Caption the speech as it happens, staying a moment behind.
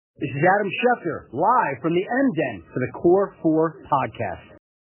This is Adam Schefter, live from the M-Den for the Core 4 podcast.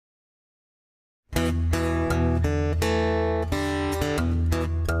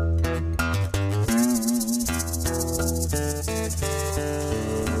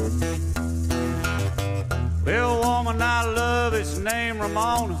 Well, woman I love is named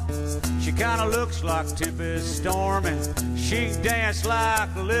Ramona. She kinda looks like Tempest Storm, and she can dance like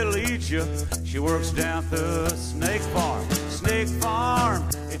a little Echa. She works down at the Snake Farm. Snake Farm,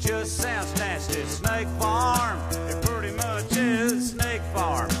 it just sounds nasty. Snake Farm, it pretty much is Snake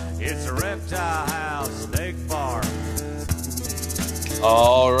Farm. It's a reptile house, Snake Farm.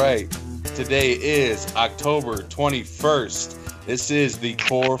 All right, today is October 21st. This is the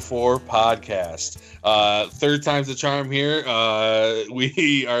Core 4 podcast. Third time's the charm here.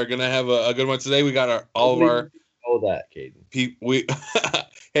 We are gonna have a good one today. We got all of our. Oh, that Caden.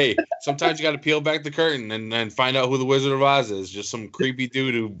 Hey, sometimes you got to peel back the curtain and find out who the Wizard of Oz is. Just some creepy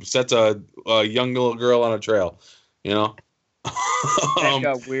dude who sets a young little girl on a trail. You know. That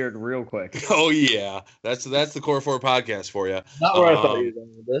got weird real quick. Oh yeah, that's the Core 4 podcast for you. Not where I thought you were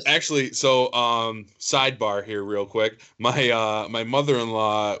going with this. Actually, so sidebar here, real quick. My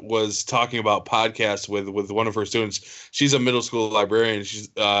mother-in-law was talking about podcasts with one of her students. She's a middle school librarian. She's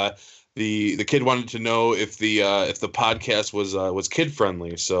the kid wanted to know if the podcast was kid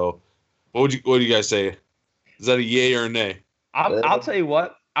friendly. So, what do you guys say? Is that a yay or a nay? I'll tell you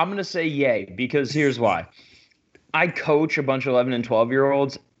what. I'm gonna say yay because here's why. I coach a bunch of 11 and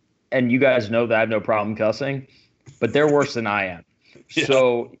 12-year-olds, and you guys know that I have no problem cussing, but they're worse than I am. Yeah.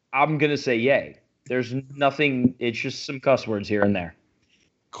 So I'm going to say yay. There's nothing. It's just some cuss words here and there.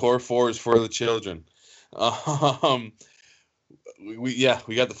 Core 4 is for the children. We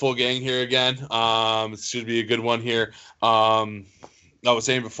got the full gang here again. It should be a good one here. I was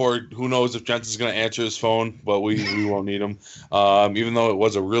saying before, who knows if Jensen's going to answer his phone, but we won't need him. Even though it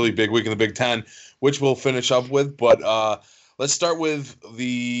was a really big week in the Big Ten, which we'll finish up with. But let's start with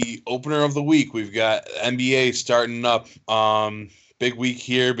the opener of the week. We've got NBA starting up. Big week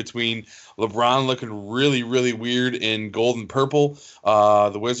here between LeBron looking really, really weird in gold and purple.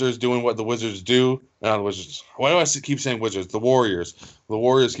 The Wizards doing what the Wizards do. Not the Wizards. Why do I keep saying Wizards? The Warriors. The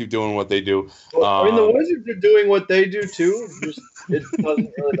Warriors keep doing what they do. Well, the Wizards are doing what they do too. It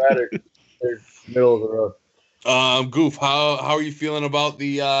doesn't really matter. They're middle of the road. Goof, how are you feeling about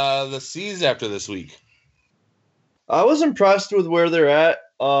the C's after this week? I was impressed with where they're at.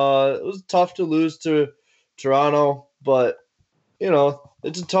 It was tough to lose to Toronto, but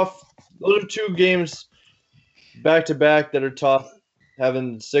it's a tough. Those are two games back to back that are tough.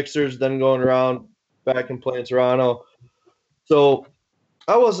 Having Sixers then going around back and playing Toronto, so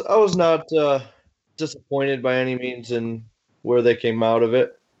I was not disappointed by any means in where they came out of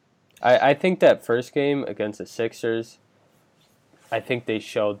it. I think that first game against the Sixers, I think they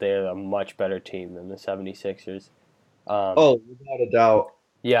showed they're a much better team than the 76ers. Without a doubt.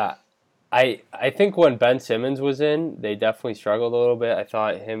 Yeah. I think when Ben Simmons was in, they definitely struggled a little bit. I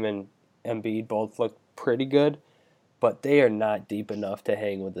thought him and Embiid both looked pretty good, but they are not deep enough to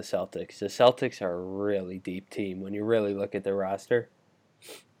hang with the Celtics. The Celtics are a really deep team when you really look at their roster.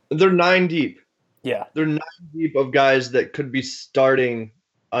 They're 9 deep. Yeah. They're 9 deep of guys that could be starting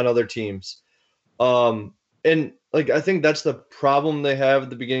on other teams. And I think that's the problem they have at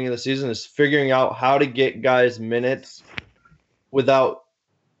the beginning of the season is figuring out how to get guys minutes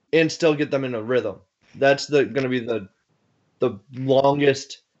and still get them in a rhythm. That's going to be the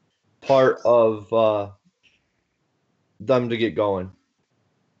longest part of them to get going.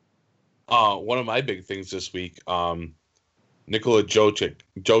 One of my big things this week, Nikola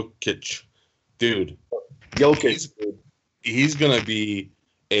Jokic, dude. Jokic. He's going to be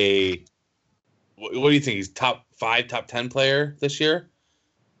what do you think? He's top 5, top 10 player this year?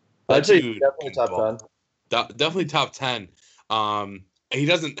 I'd say definitely top 10. Definitely top 10. He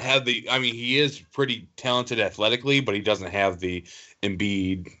doesn't have he is pretty talented athletically, but he doesn't have the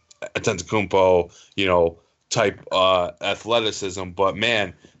Embiid, Antetokounmpo, type athleticism. But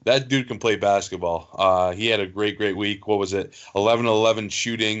man, that dude can play basketball. He had a great week. What was it? 11-11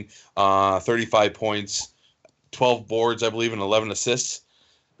 shooting, 35 points, 12 boards, I believe, and 11 assists.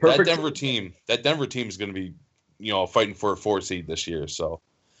 Perfect. That Denver team is going to be, fighting for a 4 seed this year. So,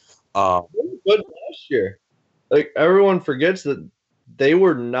 they were good last year. Like everyone forgets that they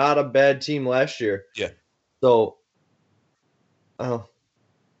were not a bad team last year. Yeah. So,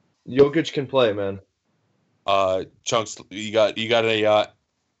 Jokic can play, man. Chunks, you got a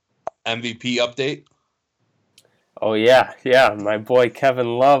MVP update? Oh yeah, my boy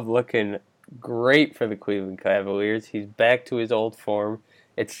Kevin Love looking great for the Cleveland Cavaliers. He's back to his old form.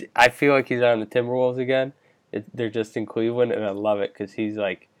 I feel like he's on the Timberwolves again. They're just in Cleveland, and I love it because he's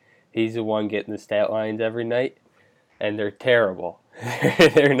like He's the one getting the stat lines every night, and they're terrible.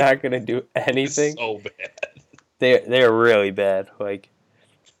 They're not going to do anything. So bad. They're really bad. Like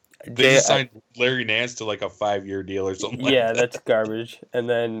They just signed Larry Nance to like a 5-year deal or something like that. that's garbage. And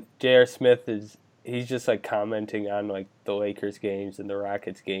then J.R. Smith he's just like commenting on like the Lakers games and the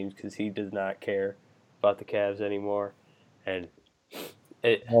Rockets games because he does not care about the Cavs anymore. And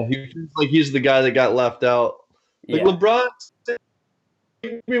he feels like he's the guy that got left out. Like LeBron,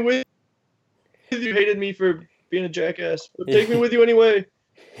 take me with you. You hated me for being a jackass, but take me with you anyway.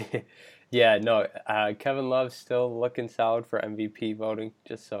 Yeah, no. Kevin Love's still looking solid for MVP voting.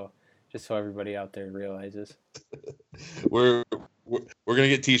 Just so everybody out there realizes. We're gonna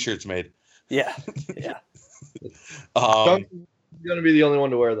get T-shirts made. Yeah. Dunk's gonna be the only one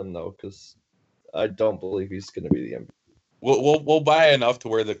to wear them though, because I don't believe he's gonna be the MVP. We'll buy enough to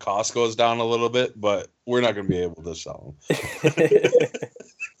where the cost goes down a little bit, but we're not gonna be able to sell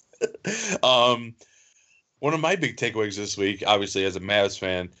them. One of my big takeaways this week, obviously as a Mavs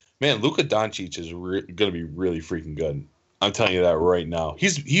fan, man, Luka Doncic is gonna be really freaking good. I'm telling you that right now.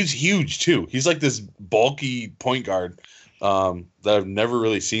 He's huge too. He's like this bulky point guard that I've never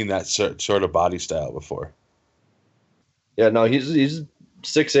really seen that sort of body style before. Yeah, no, he's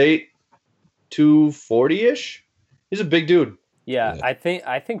 6'8", 240-ish. He's a big dude. Yeah, I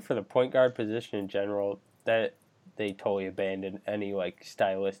think for the point guard position in general, that they totally abandoned any like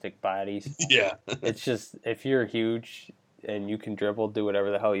stylistic bodies. Yeah. It's just if you're huge and you can dribble, do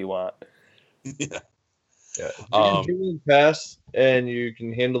whatever the hell you want. Yeah. If you can dribble and pass and you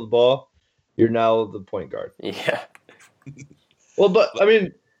can handle the ball, you're now the point guard. Yeah. Well, but I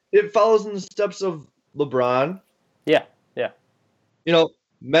mean, it follows in the steps of LeBron. Yeah. You know,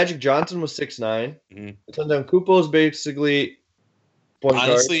 Magic Johnson was 6'9". Mm-hmm. Antetokounmpo is basically point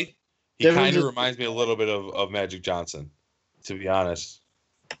guard. Honestly, he kind of reminds me a little bit of Magic Johnson, to be honest.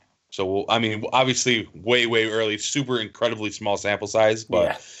 So, I mean, obviously, way early, super incredibly small sample size,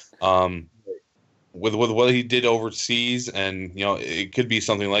 but with what he did overseas, and you know, it could be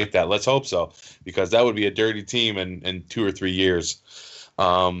something like that. Let's hope so, because that would be a dirty team in 2 or 3 years.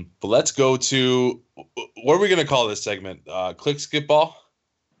 But let's go to what are we gonna call this segment? Click skip ball.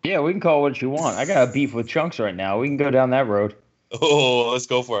 Yeah, we can call it what you want. I got a beef with Chunks right now. We can go down that road. Oh, let's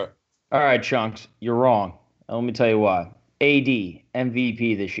go for it. All right, Chunks, you're wrong. And let me tell you why. AD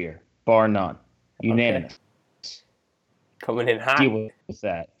MVP this year, bar none, unanimous. Okay. Coming in hot. Deal with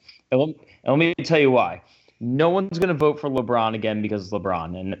that. And let me tell you why. No one's going to vote for LeBron again because it's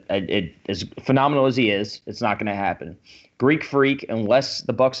LeBron. And it as phenomenal as he is, it's not going to happen. Greek Freak, unless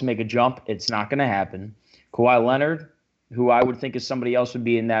the Bucks make a jump, it's not going to happen. Kawhi Leonard, who I would think is somebody else would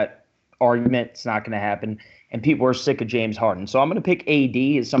be in that argument, it's not going to happen. And people are sick of James Harden. So I'm going to pick AD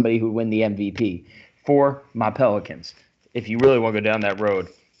as somebody who would win the MVP for my Pelicans. If you really want to go down that road,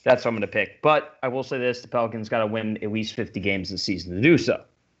 that's what I'm going to pick. But I will say this, the Pelicans got to win at least 50 games this season to do so.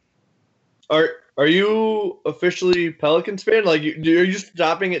 Are you officially Pelicans fan? Like, are you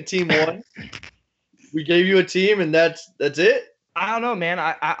stopping at team 1? We gave you a team, and that's it? I don't know, man.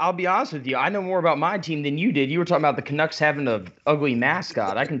 I'll be honest with you. I know more about my team than you did. You were talking about the Canucks having an ugly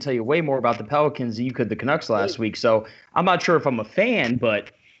mascot. I can tell you way more about the Pelicans than you could the Canucks last week. So I'm not sure if I'm a fan,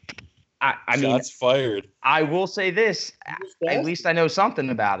 but I mean, shots fired. I will say this. At least I know something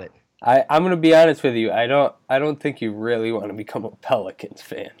about it. I'm going to be honest with you. I don't think you really want to become a Pelicans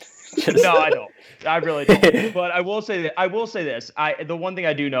fan. No, I don't. I really don't. But I will say this. The one thing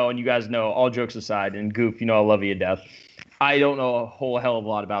I do know, and you guys know, all jokes aside, and Goof, you know I love you to death. I don't know a whole hell of a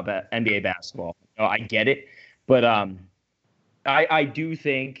lot about that NBA basketball. You know, I get it, but I do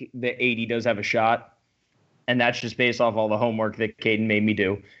think that AD does have a shot, and that's just based off all the homework that Caden made me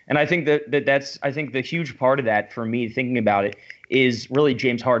do. And I think that's I think the huge part of that for me thinking about it is really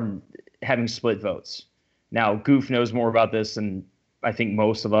James Harden having split votes. Now, Goof knows more about this than I think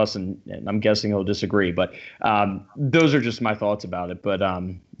most of us, and I'm guessing he'll disagree. But those are just my thoughts about it. But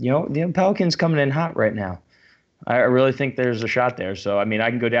the Pelicans coming in hot right now. I really think there's a shot there. So I mean, I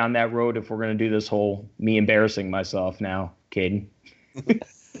can go down that road if we're going to do this whole me embarrassing myself now, Caden.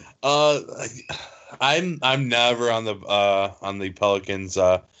 I'm never on the Pelicans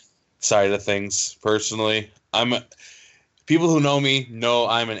side of things personally. People who know me know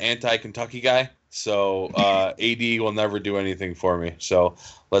I'm an anti-Kentucky guy. So AD will never do anything for me. So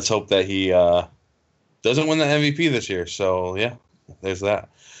let's hope that he doesn't win the MVP this year. So yeah, there's that.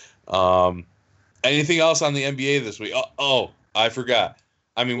 Anything else on the NBA this week? Oh, I forgot.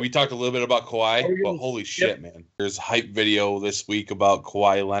 I mean, we talked a little bit about Kawhi, but holy shit, man. There's a hype video this week about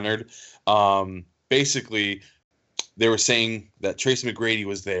Kawhi Leonard. Basically, they were saying that Tracy McGrady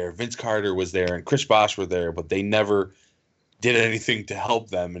was there, Vince Carter was there, and Chris Bosh were there, but they never did anything to help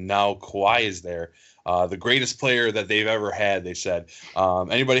them, and now Kawhi is there. The greatest player that they've ever had, they said.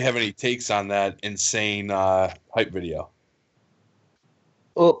 Anybody have any takes on that insane hype video?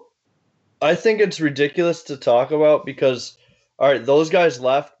 Well, I think it's ridiculous to talk about because, all right, those guys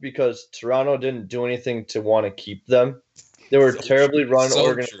left because Toronto didn't do anything to want to keep them. They were a terribly run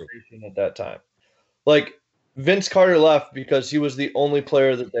organization at that time. Like, Vince Carter left because he was the only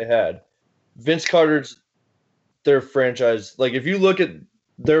player that they had. Vince Carter's their franchise. Like, if you look at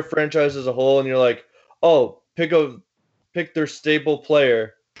their franchise as a whole and you're like, oh, pick their staple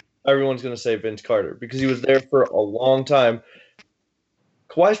player, everyone's going to say Vince Carter because he was there for a long time.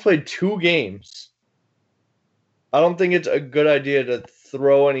 Kawhi's played 2 games. I don't think it's a good idea to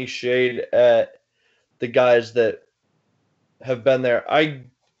throw any shade at the guys that have been there. I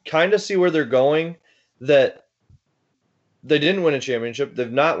kind of see where they're going, that they didn't win a championship.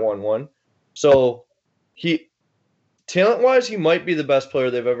 They've not won one. So talent-wise, he might be the best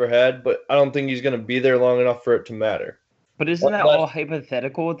player they've ever had, but I don't think he's going to be there long enough for it to matter. But isn't that all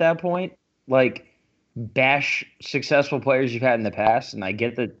hypothetical at that point? Like, bash successful players you've had in the past, and I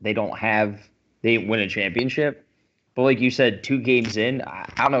get that they didn't win a championship. But like you said, 2 games in,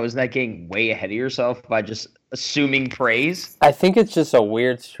 I don't know, isn't that getting way ahead of yourself by just assuming praise? I think it's just a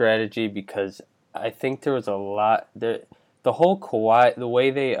weird strategy because I think there was a lot the whole Kawhi, the way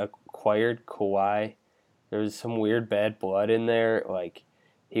they acquired Kawhi, there was some weird bad blood in there. Like,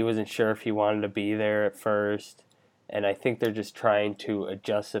 he wasn't sure if he wanted to be there at first, and I think they're just trying to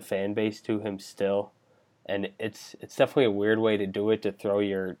adjust the fan base to him still. And it's definitely a weird way to do it, to throw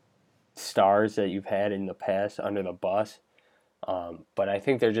your stars that you've had in the past under the bus. But I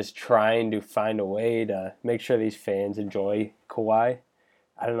think they're just trying to find a way to make sure these fans enjoy Kawhi.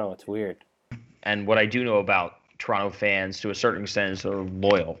 I don't know. It's weird. And what I do know about Toronto fans, to a certain extent, is they're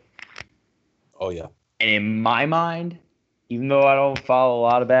loyal. Oh, yeah. And in my mind, even though I don't follow a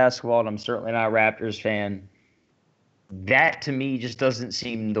lot of basketball, and I'm certainly not a Raptors fan, that to me just doesn't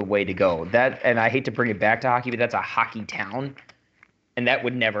seem the way to go. That, and I hate to bring it back to hockey, but that's a hockey town, and that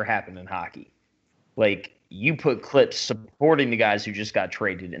would never happen in hockey. Like, you put clips supporting the guys who just got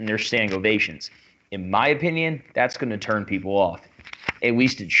traded and their standing ovations. In my opinion, that's going to turn people off. At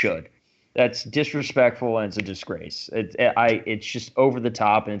least it should. That's disrespectful and it's a disgrace. It's just over the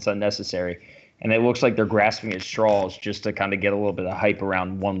top and it's unnecessary. And it looks like they're grasping at straws just to kind of get a little bit of hype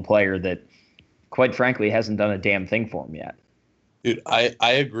around one player that, quite frankly, hasn't done a damn thing for him yet. Dude, I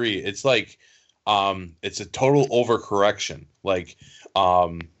agree. It's like, it's a total overcorrection. Like,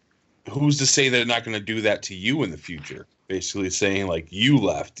 who's to say they're not going to do that to you in the future? Basically saying, like, you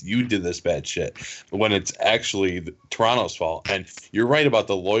left, you did this bad shit, when it's actually Toronto's fault. And you're right about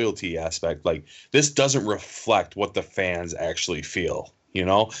the loyalty aspect. Like, this doesn't reflect what the fans actually feel, you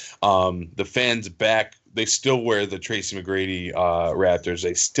know? The fans back, they still wear the Tracy McGrady Raptors.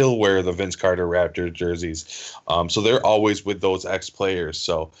 They still wear the Vince Carter Raptor jerseys. So they're always with those ex-players.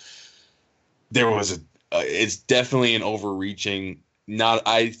 So there was it's definitely an overreaching.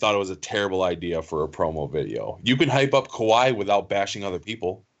 I thought it was a terrible idea for a promo video. You can hype up Kawhi without bashing other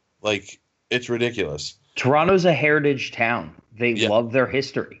people. Like, it's ridiculous. Toronto's a heritage town. They love their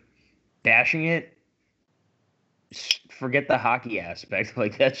history. Bashing it, forget the hockey aspect.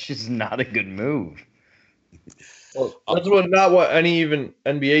 Like, that's just not a good move. Well, that's not what any even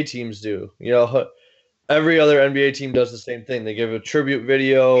NBA teams do. You know, every other NBA team does the same thing. They give a tribute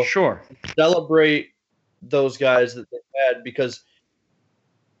video. Sure. Celebrate those guys that they had, because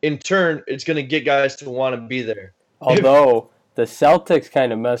in turn, it's going to get guys to want to be there. Although the Celtics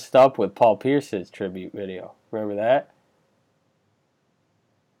kind of messed up with Paul Pierce's tribute video. Remember that?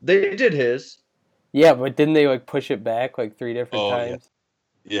 They did his. Yeah, but didn't they like push it back like 3 different times?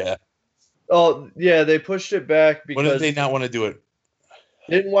 Yeah. Oh, yeah, they pushed it back because... When did they not want to do it?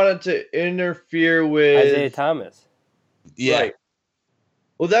 They didn't want it to interfere with... Isaiah Thomas. Yeah. Right.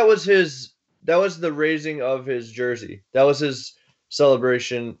 Well, that was the raising of his jersey. That was his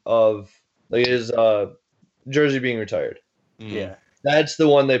celebration of like his jersey being retired. Yeah. That's the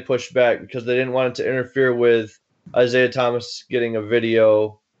one they pushed back because they didn't want it to interfere with Isaiah Thomas getting a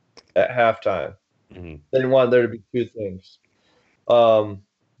video at halftime. Mm-hmm. They didn't want there to be 2 things.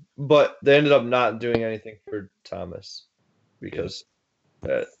 But they ended up not doing anything for Thomas because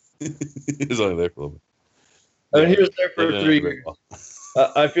he was only there for a little bit. I mean, he was there for 3 years.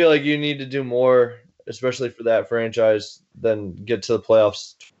 I feel like you need to do more, especially for that franchise, than get to the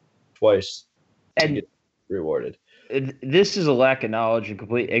playoffs twice and get rewarded. This is a lack of knowledge and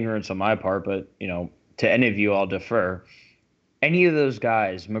complete ignorance on my part, but, you know, to any of you, I'll defer. Any of those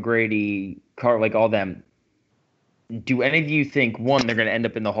guys, McGrady, like all them, do any of you think, 1, they're going to end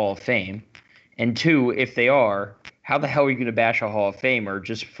up in the Hall of Fame? And 2, if they are, how the hell are you going to bash a Hall of Famer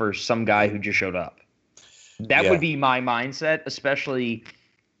just for some guy who just showed up? That Yeah. would be my mindset, especially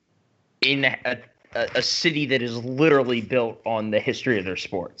in a city that is literally built on the history of their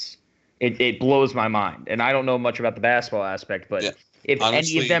sports. It blows my mind. And I don't know much about the basketball aspect, but Yeah. if any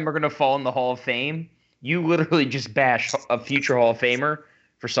Honestly- of them are going to fall in the Hall of Fame, you literally just bash a future Hall of Famer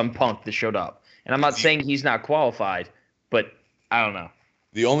for some punk that showed up. And I'm not saying he's not qualified, but I don't know.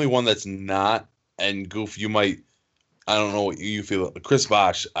 The only one that's not, and Goof, you might, I don't know what you feel. Chris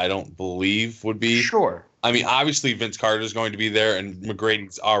Bosh, I don't believe would be. Sure. I mean, obviously Vince Carter's going to be there, and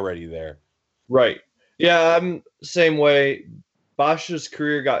McGrady's already there. Right. Yeah, I'm same way. Bosch's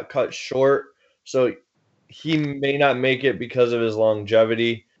career got cut short, so he may not make it because of his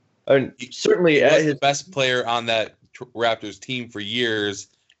longevity. And certainly He at was his the best player on that Raptors team for years,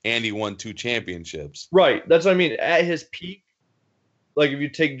 and he won 2 championships. right. That's what I mean. At his peak, like if you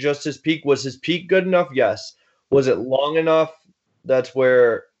take just his peak, was his peak good enough? Yes. Was it long enough? That's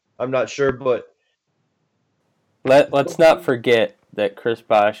where I'm not sure, but Let's not forget that Chris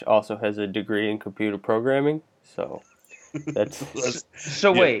Bosh also has a degree in computer programming. So that's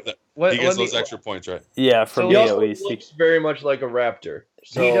So Yeah, wait. he gets those extra points, right? yeah, for So me he at also least. looks very much like a Raptor.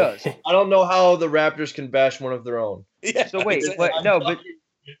 So He does. I don't know how the Raptors can bash one of their own Yeah. So wait, what? No, but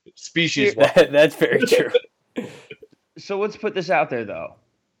species. That's very true. so let's put this out there though.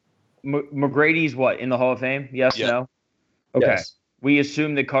 McGrady's what in the Hall of Fame? Yes, Yeah. no. Okay, Yes. we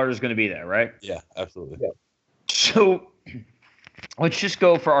assume that Carter's going to be there, right? Yeah, absolutely. Yeah. So let's just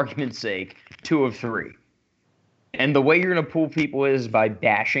go for argument's sake, 2 of 3. And the way you're going to pull people is by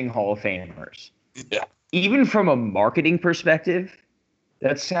bashing Hall of Famers. Yeah. Even from a marketing perspective,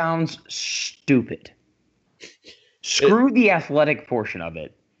 that sounds stupid. Screw the athletic portion of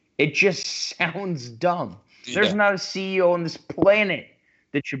it. It just sounds dumb. There's Yeah. not a CEO on this planet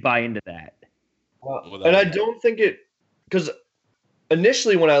that should buy into that. And I don't think it, because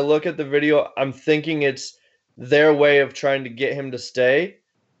initially when I look at the video, I'm thinking it's their way of trying to get him to stay.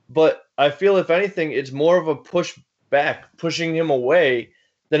 But I feel, if anything, it's more of a push back, pushing him away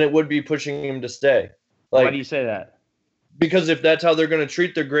than it would be pushing him to stay. Why Like, do you say that? because if that's how they're going to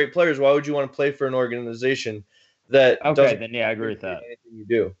treat their great players, why would you want to play for an organization that Okay, doesn't then yeah, I agree with that. anything you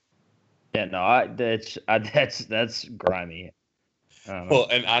do? Yeah, no, that's grimy. I don't know. Well,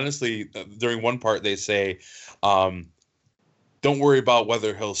 and honestly, during one part they say, "Don't worry about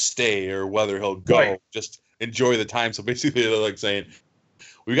whether he'll stay or whether he'll go. Right. Just enjoy the time." So basically, they're like saying,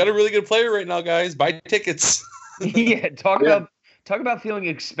 "We got a really good player right now, guys. Buy tickets." Yeah, talk about feeling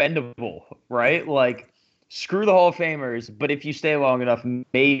expendable, right? Like, screw the Hall of Famers, but if you stay long enough,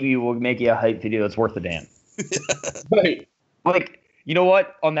 maybe we'll make you a hype video that's worth a damn. Right. Like, you know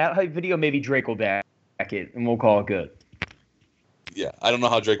what? On that hype video, maybe Drake will back it, and we'll call it good. Yeah, I don't know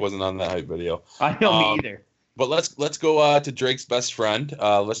how Drake wasn't on that hype video. I know me Um, either. But let's go to Drake's best friend.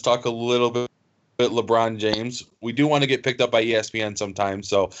 Let's talk a little bit LeBron James. We do want to get picked up by ESPN sometimes,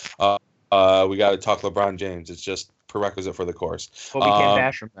 so we got to talk LeBron James. It's just prerequisite for the course. But we can't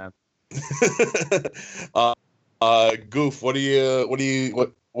bash him, man. Goof, what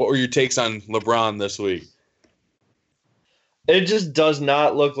were your takes on LeBron this week? It just does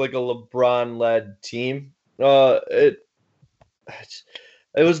not look like a LeBron-led team. It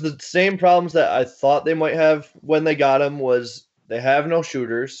was the same problems that I thought they might have when they got him. Was they have no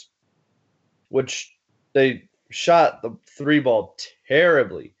shooters, which they shot the 3-ball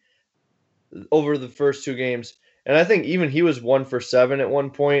terribly over the first 2 games, and I think even he was 1 for 7 at one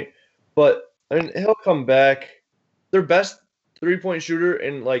point. But and he'll come back. Their best 3-point shooter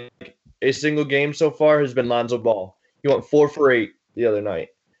in like a single game so far has been Lonzo Ball. He went 4 for 8 the other night.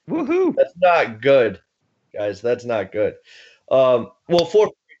 Woohoo! That's not good, guys. That's not good. Well, 4 for 8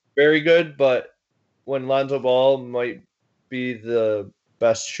 is very good, but when Lonzo Ball might be the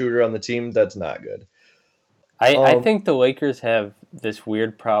best shooter on the team, that's not good. I think the Lakers have this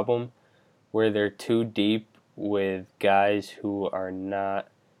weird problem where they're too deep with guys who are not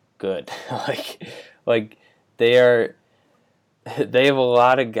good. like they have a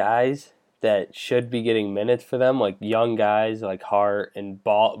lot of guys that should be getting minutes for them, like young guys like Hart and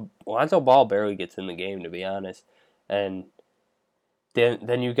Ball. Lonzo Ball barely gets in the game, to be honest. And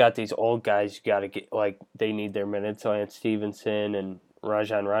then you got these old guys you got to get, like, they need their minutes. Lance Stevenson and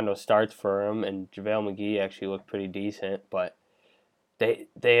Rajon Rondo starts for him, and JaVale McGee actually looked pretty decent, but they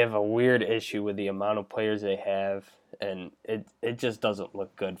have a weird issue with the amount of players they have, and it just doesn't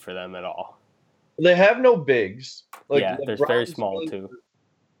look good for them at all. They have no bigs. Yeah, they're very LeBron's small, really- too.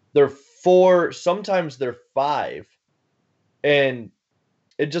 They're 4, sometimes they're 5. And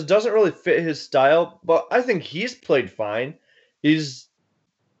it just doesn't really fit his style, but I think he's played fine. He's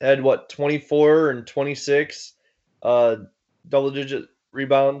had 24 and 26 double-digit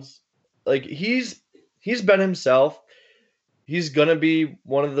rebounds. Like he's been himself. He's gonna be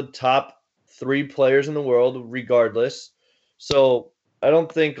one of the top 3 players in the world, regardless. So I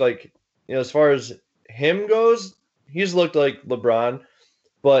don't think as far as him goes, he's looked like LeBron,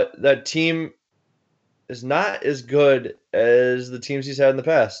 but that team is not as good as the teams he's had in the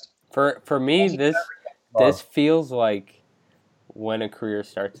past. For me, this feels like when a career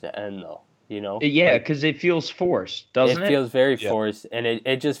starts to end, though. Yeah, because it feels forced, doesn't it? It feels very forced, and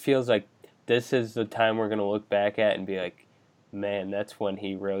it just feels like this is the time we're gonna look back at and be like, man, that's when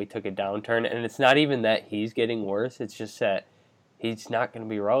he really took a downturn. And it's not even that he's getting worse; it's just that he's not going to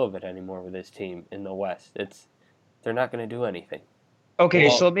be relevant anymore with his team in the West. They're not going to do anything. Okay,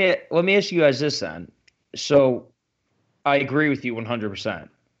 so let me ask you guys this then. So I agree with you 100%.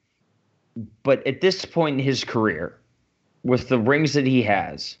 But at this point in his career, with the rings that he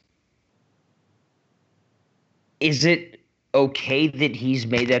has, is it okay that he's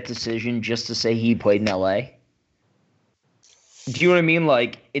made that decision just to say he played in LA? Do you know what I mean?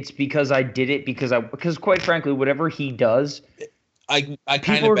 Like, it's because I did it because quite frankly, whatever he does, I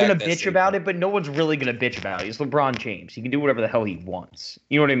people are going to bitch about it, but no one's really going to bitch about it. It's LeBron James. He can do whatever the hell he wants.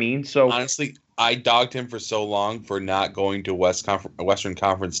 You know what I mean? So honestly, I dogged him for so long for not going to a Western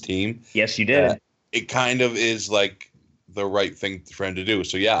Conference team. Yes, you did. It kind of is like the right thing for him to do.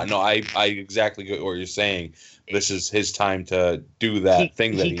 So yeah, no, I exactly get what you're saying. This is his time to do that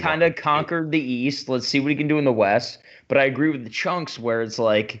thing that he kind of conquered the East. Let's see what he can do in the West. But I agree with the Chunks where it's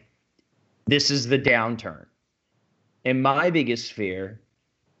like, this is the downturn. And my biggest fear,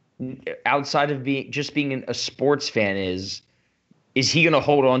 outside of being a sports fan, is he going to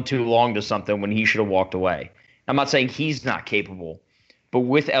hold on too long to something when he should have walked away? I'm not saying he's not capable, but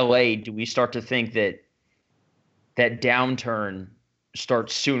with LA, do we start to think that downturn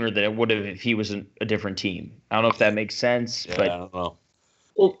starts sooner than it would have if he was a different team? I don't know if that makes sense. Yeah, but I don't know.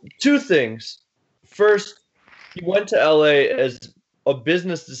 Well, 2 things. First, he went to LA as a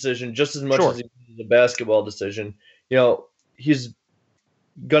business decision just as much as he was a basketball decision. You know, he's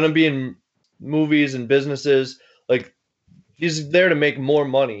going to be in movies and businesses. Like, he's there to make more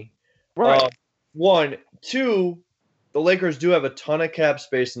money. Right. 1. 2, the Lakers do have a ton of cap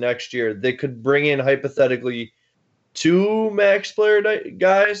space next year. They could bring in, hypothetically, 2 max player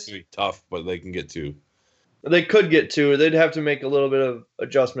guys. It's going to be tough, but they can get 2. They could get 2. They'd have to make a little bit of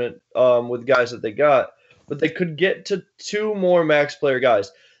adjustment with guys that they got. But they could get to 2 more max player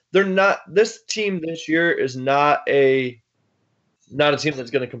guys. They're not. This team this year is not a team that's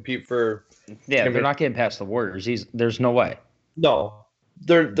going to compete for. Yeah, they're not getting past the Warriors. There's no way. No,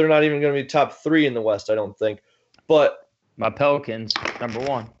 they're not even going to be top 3 in the West. I don't think. But my Pelicans, number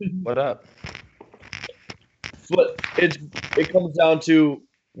 1. What up? But it comes down to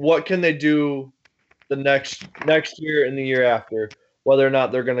what can they do the next year and the year after, whether or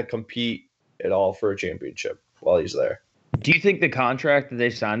not they're going to compete at all for a championship while he's there. Do you think the contract that they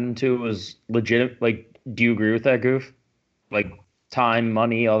signed him to was legit? Like, do you agree with that, Goof? Like, time,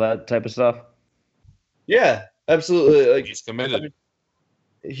 money, all that type of stuff? Yeah, absolutely. Like, he's committed.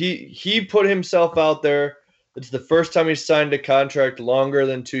 He put himself out there. It's the first time he's signed a contract longer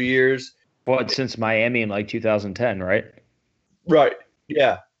than 2 years. What, since Miami in like 2010, right? Right.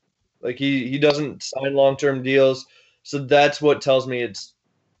 Yeah. Like he doesn't sign long-term deals. So that's what tells me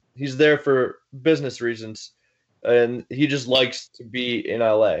he's there for business reasons. And he just likes to be in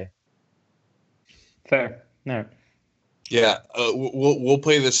LA. Fair. No. Yeah, we'll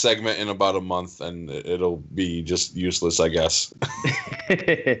play this segment in about a month, and it'll be just useless, I guess.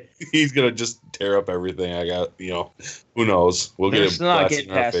 He's gonna just tear up everything. I got, who knows? We'll get it. Not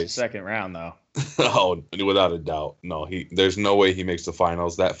getting past the second round, though. Oh, without a doubt, no. There's no way he makes the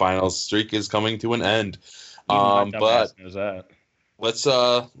finals. That finals streak is coming to an end. But let's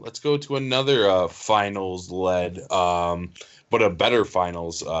go to another finals led, but a better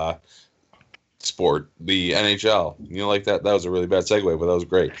finals sport, the NHL. Like that was a really bad segue, but that was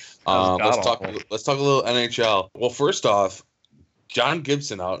great. Let's talk a little NHL. Well, first off, John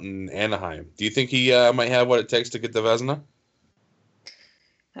Gibson out in Anaheim. Do you think he might have what it takes to get the Vezina?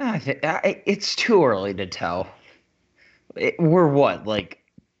 I think it's too early to tell. We're what, like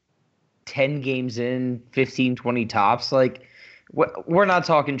 10 games in, 15, 20 tops? Like, we're not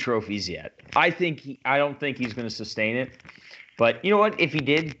talking trophies yet. I don't think he's going to sustain it. But you know what? If he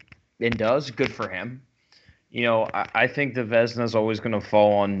did and does, good for him. I think the Vezina is always going to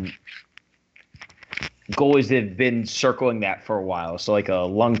fall on goalies that have been circling that for a while. So like a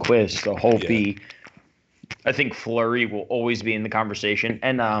Lundqvist, a Holtby. Yeah. I think Fleury will always be in the conversation.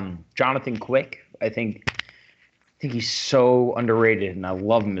 And Jonathan Quick, I think he's so underrated, and I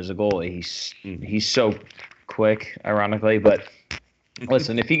love him as a goalie. He's so quick, ironically. But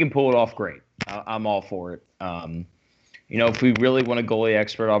listen, if he can pull it off, great. I'm all for it. If we really want a goalie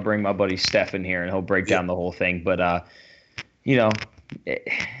expert, I'll bring my buddy Steph in here and he'll break down the whole thing. But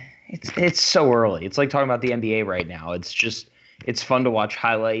it's so early. It's like talking about the NBA right now. It's fun to watch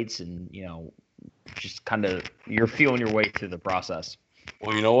highlights and just kind of you're feeling your way through the process.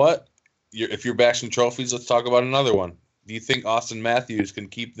 Well, you know what? If you're bashing trophies, let's talk about another one. Do you think Austin Matthews can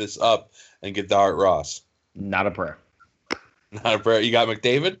keep this up and get the Art Ross? Not a prayer. Not a prayer. You got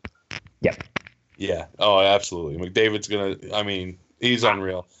McDavid? Yep. Yeah. Oh, absolutely. McDavid's he's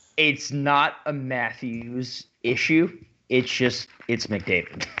unreal. It's not a Matthews issue. It's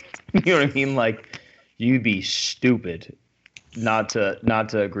McDavid. You know what I mean? Like, you'd be stupid not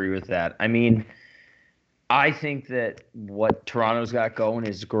to agree with that. I mean, I think that what Toronto's got going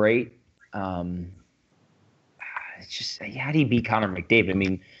is great. It's just, how do you beat Connor McDavid? I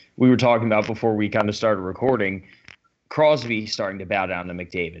mean, we were talking about before we kind of started recording, Crosby starting to bow down to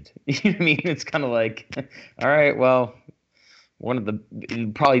McDavid. You know what I mean? It's kind of like, all right, well, one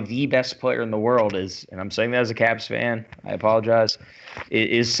of probably the best player in the world is, and I'm saying that as a Caps fan, I apologize,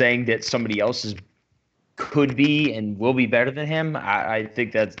 is saying that somebody else could be and will be better than him. I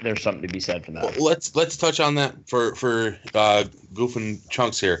think that there's something to be said for that. Well, let's touch on that for Goof and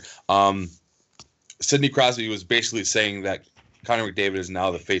Chunks here. Sidney Crosby was basically saying that Connor McDavid is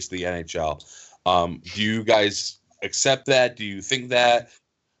now the face of the NHL. Do you guys accept that? Do you think that?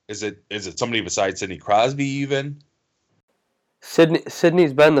 Is it somebody besides Sidney Crosby even?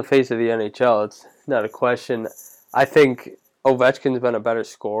 Sidney's been the face of the NHL. It's not a question. I think Ovechkin's been a better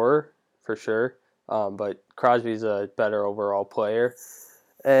scorer for sure, but Crosby's a better overall player.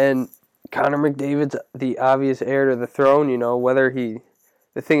 And Connor McDavid's the obvious heir to the throne.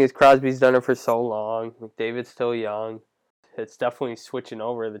 The thing is, Crosby's done it for so long. McDavid's still young. It's definitely switching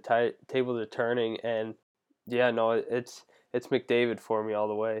over. The tables are turning, and it's McDavid for me all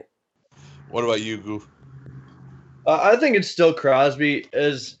the way. What about you, Goof? I think it's still Crosby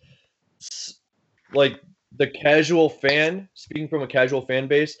as like the casual fan, speaking from a casual fan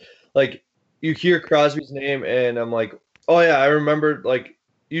base. Like, you hear Crosby's name and I'm like, oh yeah, I remember. Like,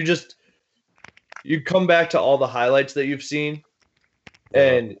 you come back to all the highlights that you've seen.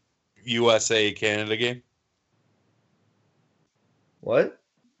 And USA Canada game? What?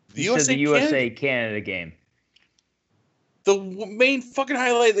 The USA Canada game. The main fucking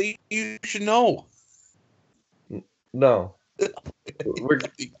highlight that you should know. No. Are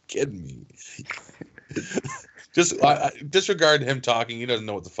you kidding me? Just disregard him talking. He doesn't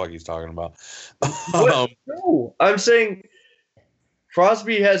know what the fuck he's talking about. No, I'm saying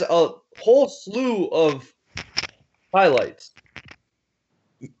Crosby has a whole slew of highlights.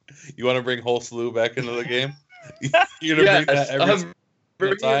 You want to bring whole slew back into the game? You're gonna bring that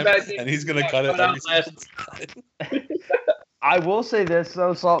every time, and he's gonna cut it every time. I will say this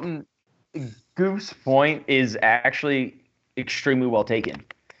though, Sultan. Goof's point is actually extremely well taken,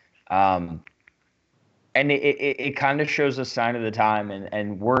 and it kind of shows a sign of the time.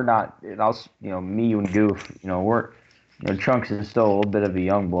 And we're not, and also, me, you, and Goof, Chunks is still a little bit of a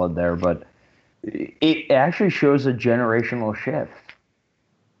young blood there, but it actually shows a generational shift.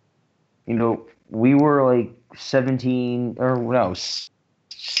 We were like 17 or no,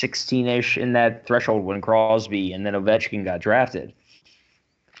 16-ish in that threshold when Crosby and then Ovechkin got drafted.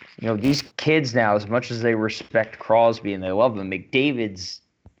 These kids now, as much as they respect Crosby and they love him, McDavid's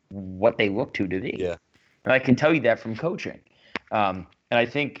what they look to be. Yeah. And I can tell you that from coaching. And I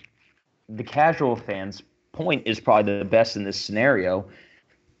think the casual fans' point is probably the best in this scenario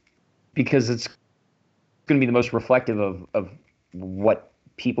because it's going to be the most reflective of what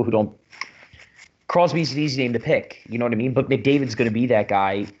people who don't. Crosby's an easy name to pick, you know what I mean? But McDavid's going to be that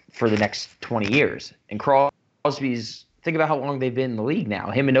guy for the next 20 years. And Crosby's, think about how long they've been in the league now.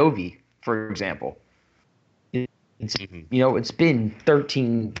 Him and Ovi, for example. It's been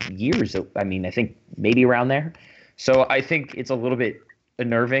 13 years. I mean, I think maybe around there. So I think it's a little bit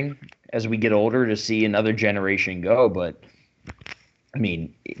unnerving as we get older to see another generation go. But, I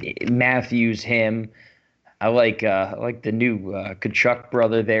mean, Matthews, him. I like the new Tkachuk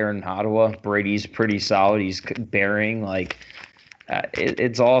brother there in Ottawa. Brady's pretty solid. He's bearing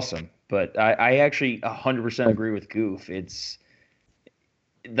it's awesome. But I actually 100% agree with Goof. It's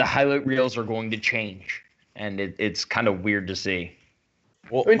the highlight reels are going to change, and it's kind of weird to see.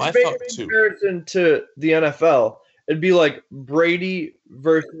 Well, I mean, my to make thought a too. comparison to the NFL, it'd be like Brady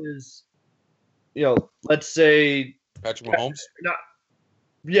versus, let's say Patrick Mahomes.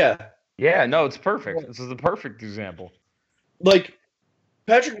 Yeah. Yeah, no, it's perfect. This is the perfect example. Like,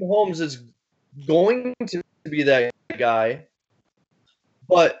 Patrick Mahomes is going to be that guy,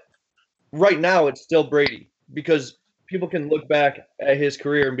 but right now it's still Brady because people can look back at his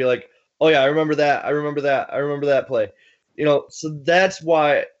career and be like, oh yeah, I remember that. I remember that. I remember that play. So that's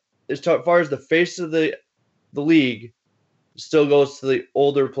why, as far as the face of the league, still goes to the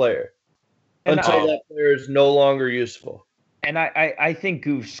older player until that player is no longer useful. And I think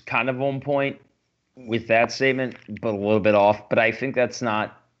Goof's kind of on point with that statement, but a little bit off. But I think that's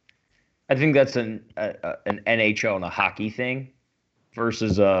not. I think that's an NHL and a hockey thing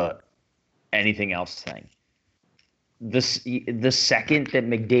versus anything else thing. The second that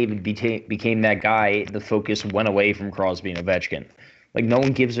McDavid became that guy, the focus went away from Crosby and Ovechkin. Like, no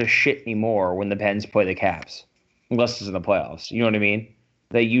one gives a shit anymore when the Pens play the Caps, unless it's in the playoffs. You know what I mean?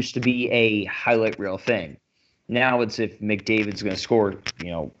 They used to be a highlight reel thing. Now it's if McDavid's going to score,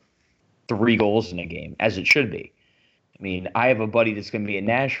 3 goals in a game, as it should be. I mean, I have a buddy that's going to be in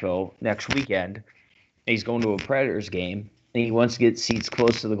Nashville next weekend, and he's going to a Predators game, and he wants to get seats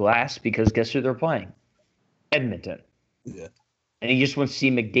close to the glass because guess who they're playing? Edmonton. Yeah. And he just wants to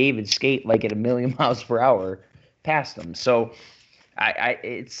see McDavid skate like at 1,000,000 miles per hour past them. So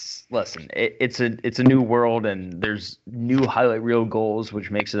it's a new world, and there's new highlight reel goals,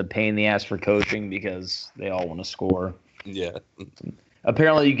 which makes it a pain in the ass for coaching because they all want to score. Yeah.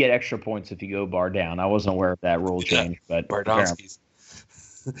 Apparently, you get extra points if you go bar down. I wasn't aware of that rule change, but Bardowski's.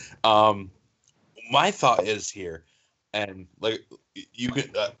 My thought is here, and like you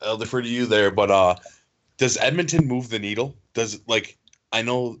can, I'll defer to you there, but does Edmonton move the needle? I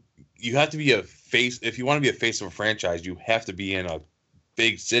know you have to be a face if you want to be a face of a franchise. You have to be in a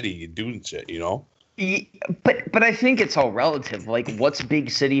big city doing shit, But I think it's all relative. Like, what's big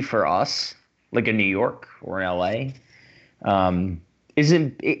city for us? Like a New York or an LA?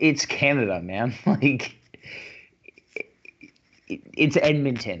 It's Canada, man. Like, it's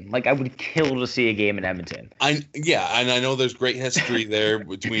Edmonton. Like, I would kill to see a game in Edmonton. And I know there's great history there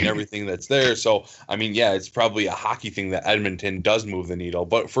between everything that's there. So, I mean, yeah, it's probably a hockey thing that Edmonton does move the needle.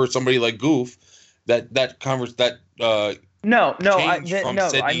 But for somebody like Goof, change from Sydney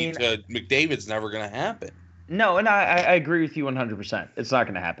to McDavid's never going to happen. No, and I agree with you 100%. It's not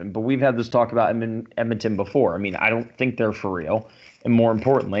going to happen. But we've had this talk about Edmonton before. I mean, I don't think they're for real. And more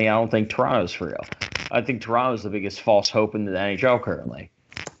importantly, I don't think Toronto's for real. I think Toronto's the biggest false hope in the NHL currently.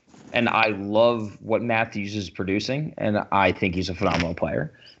 And I love what Matthews is producing, and I think he's a phenomenal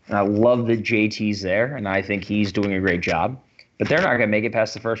player. And I love that JT's there, and I think he's doing a great job. But they're not going to make it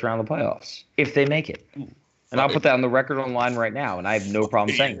past the first round of the playoffs, if they make it. And I'll put that on the record online right now, and I have no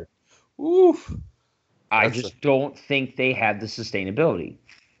problem saying it. Oof. I just don't think they have the sustainability.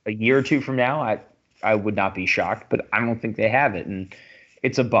 A year or two from now, I would not be shocked, but I don't think they have it. And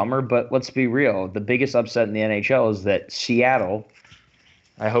it's a bummer, but let's be real. The biggest upset in the NHL is that Seattle,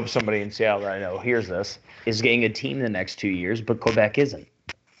 I hope somebody in Seattle that I know hears this, is getting a team in the next 2 years, but Quebec isn't.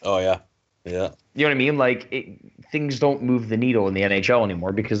 Oh, yeah. Yeah. You know what I mean? Like, things don't move the needle in the NHL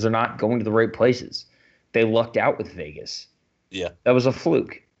anymore because they're not going to the right places. They lucked out with Vegas. Yeah. That was a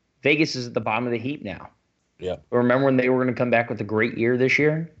fluke. Vegas is at the bottom of the heap now. Yeah. Remember when they were going to come back with a great year this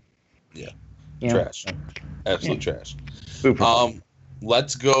year? Yeah. Yeah. Trash. Absolute trash. Super.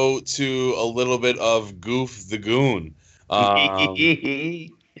 Let's go to a little bit of Goof the Goon.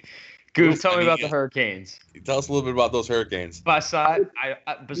 Goof, tell me about the Hurricanes. Tell us a little bit about those Hurricanes. Besides, I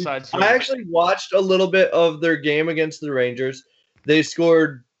actually watched a little bit of their game against the Rangers. They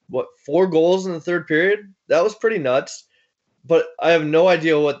scored 4 goals in the third period? That was pretty nuts. But I have no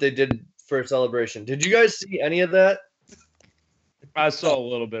idea what they did for a celebration. Did you guys see any of that? I saw a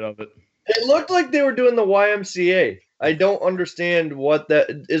little bit of it. It looked like they were doing the YMCA. I don't understand what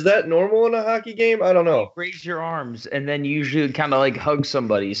that is. That normal in a hockey game? I don't know. You raise your arms and then you usually kind of like hug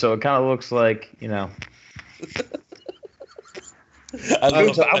somebody, so it kind of looks like, I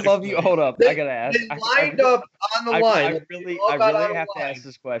love you. Hold up, I gotta ask. They lined up on the line. I really have to ask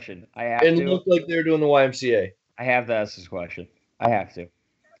this question. It looked like they were doing the YMCA. I have to ask this question. I have to.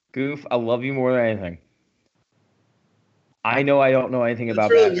 Goof, I love you more than anything. I know I don't know anything about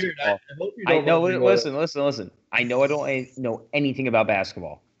really basketball. Weird. I hope you don't. I know. Listen. I know I don't know anything about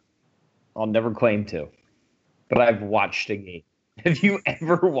basketball. I'll never claim to, but I've watched a game. Have you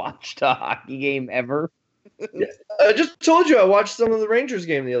ever watched a hockey game ever? Yeah. I just told you I watched some of the Rangers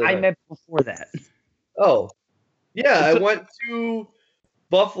game the other night. I meant before that. Oh, yeah. I went to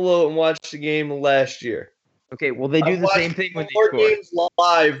Buffalo and watched the game last year. Okay, well they do the same thing when they score. Games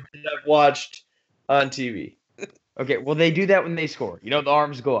live that I've watched on TV. Okay, well they do that when they score. The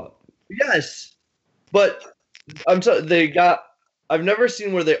arms go up. Yes, but I've never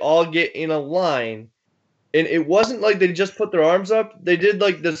seen where they all get in a line, and it wasn't like they just put their arms up. They did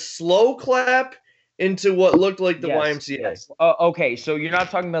like the slow clap into what looked like the Yes, YMCA. yes. Okay, so you're not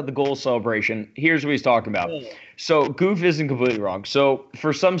talking about the goal celebration. Here's what he's talking about. So Goof isn't completely wrong. So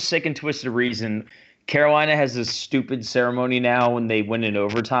for some sick and twisted reason, Carolina has this stupid ceremony now when they win in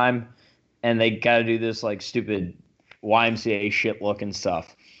overtime, and they got to do this like stupid YMCA shit looking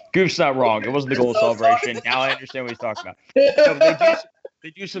stuff. Goof's not wrong. It wasn't the goal celebration. Now I understand what he's talking about. No, but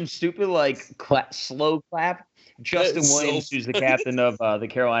they do some stupid like slow clap. Justin That's so Williams, who's the captain of the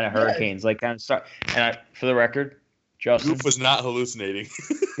Carolina Hurricanes, like kind of start. And for the record, Justin, Goof was not hallucinating.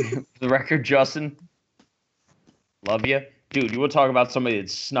 for the record, Justin, love you, dude. You want to talk about somebody that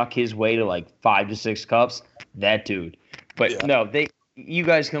snuck his way to like 5 to 6 cups? That dude. But Yeah. no, you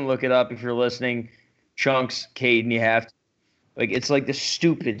guys can look it up if you're listening. Chunks, Caden, you have to. Like it's like the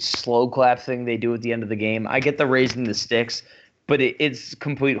stupid slow clap thing they do at the end of the game. I get the raising the sticks, but it's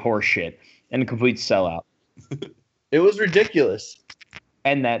complete horseshit and a complete sellout. It was ridiculous.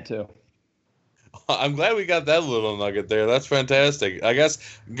 And that too. I'm glad we got that little nugget there. That's fantastic. I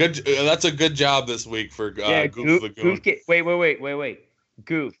guess good. That's a good job this week for Goof Lagoon. Wait.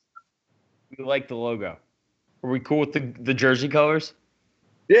 Goof. We like the logo. Are we cool with the jersey colors?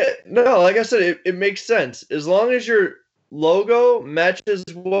 Yeah, no, like I said, it makes sense. As long as your logo matches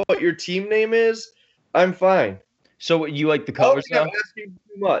what your team name is, I'm fine. So you like the I don't colors think I'm now? asking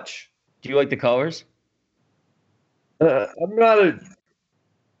too much. Do you like the colors? I'm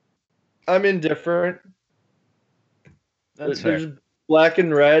indifferent. That's There's fair. black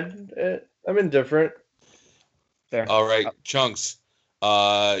and red. I'm indifferent. Fair. All right, Chunks.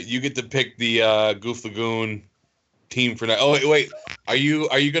 You get to pick the Goof Lagoon team for now. Oh wait. Are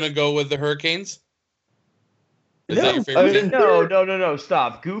you gonna go with the Hurricanes? Is that your favorite team? No.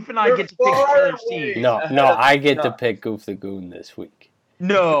 Stop. Goof and I You're get to pick each far other's away. team. No, I get No. to pick Goof Lagoon this week.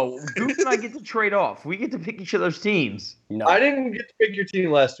 No, Goof and I get to trade off. We get to pick each other's teams. No. I didn't get to pick your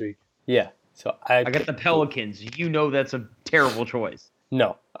team last week. Yeah. So I got the Pelicans. You know that's a terrible choice.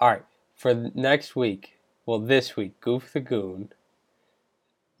 No. All right. For next week, this week, Goof Lagoon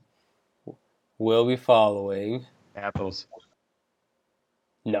will be following. Apples.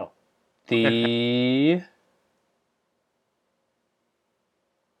 No. The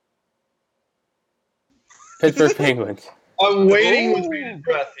Pittsburgh Penguins. I'm waiting with bated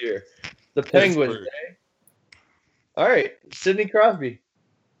breath here. The Penguins. Pittsburgh. All right, Sidney Crosby.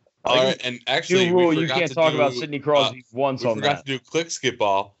 All right, and actually, New rule: we you forgot can't to talk do, about Sidney Crosby once We on forgot that. to do click skip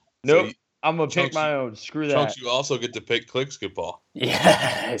ball. Nope. So I'm gonna pick Chunks, my own. Screw that. Chunks, you also get to pick click skip ball.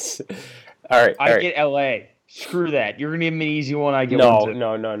 Yes. All right. I get LA. Screw that. You're gonna give me an easy one. I get No. one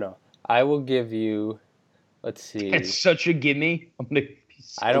too. I will give you. Let's see. It's such a gimme. I'm gonna.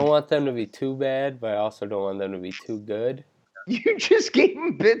 I don't want them to be too bad, but I also don't want them to be too good. You just gave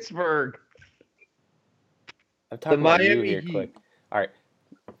him Pittsburgh. I'm talking The about you Miami here, Heat. Quick. All right.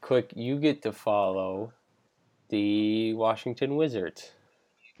 Quick, you get to follow the Washington Wizards.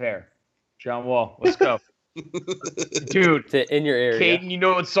 Fair. John Wall. Let's go, dude. It's in your area. Caden, you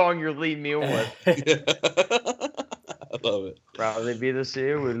know what song you're leading me on with? I love it. Probably be the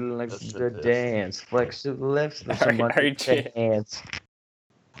year we like the dance. Flex to the left, All right, all right, dance.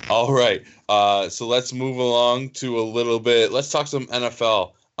 All right. So let's move along to a little bit. Let's talk some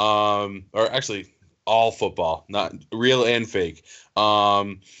NFL. Or actually, all football, not real and fake.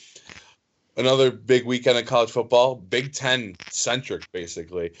 Another big weekend of college football, Big Ten centric,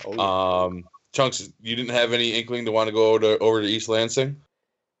 basically. Oh, yeah. Chunks, you didn't have any inkling to want to go over to East Lansing?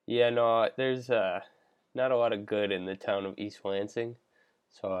 Yeah, no, there's not a lot of good in the town of East Lansing,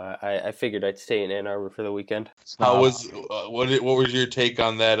 so I figured I'd stay in Ann Arbor for the weekend. How was what was your take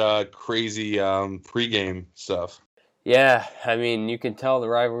on that crazy pregame stuff? Yeah, I mean, you can tell the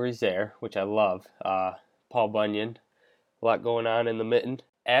rivalry's there, which I love. Paul Bunyan, a lot going on in the mitten.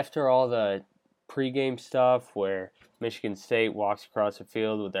 After all the pregame stuff where Michigan State walks across the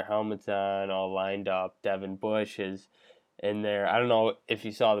field with their helmets on, all lined up, Devin Bush is in there. I don't know if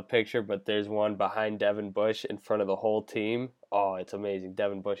you saw the picture, but there's one behind Devin Bush in front of the whole team. Oh, it's amazing.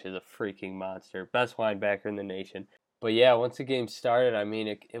 Devin Bush is a freaking monster. Best linebacker in the nation. But yeah, once the game started, I mean,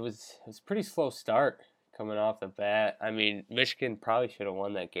 it was a pretty slow start coming off the bat. I mean, Michigan probably should have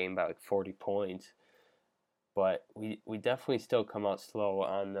won that game by like 40 points. But we definitely still come out slow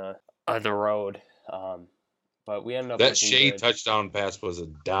on the road. But we ended up That looking Shea good. touchdown pass was a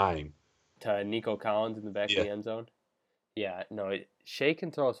dime. To Nico Collins in the back of the end zone. Yeah, no, Shea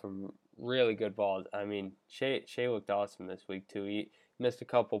can throw some really good balls. I mean, Shea looked awesome this week too. He missed a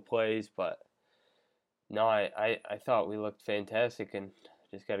couple plays, but no, I thought we looked fantastic and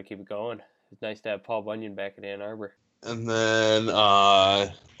just got to keep it going. It's nice to have Paul Bunyan back in Ann Arbor. And then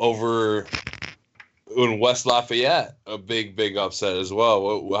over in West Lafayette, a big upset as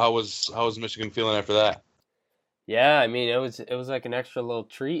well. How was Michigan feeling after that? Yeah, I mean, it was like an extra little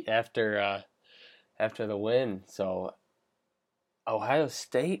treat after the win. So Ohio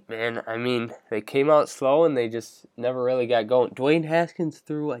State, man, I mean, they came out slow and they just never really got going. Dwayne Haskins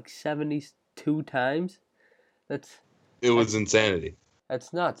threw like 72 times. It was insanity.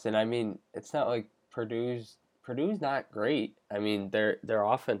 That's nuts. And I mean, it's not like Purdue's not great. I mean, their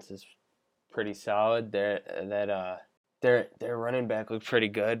offense is pretty solid. Their running back looked pretty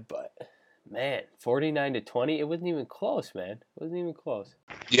good, but man, 49-20, it wasn't even close, man. It wasn't even close.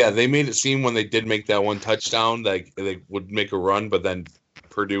 Yeah, they made it seem when they did make that one touchdown, like they would make a run, but then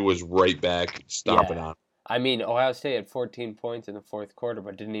Purdue was right back stomping on. I mean, Ohio State had 14 points in the fourth quarter,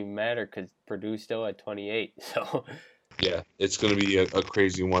 but it didn't even matter because Purdue still had 28. So yeah, it's going to be a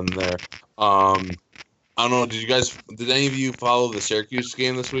crazy one there. I don't know. Did any of you follow the Syracuse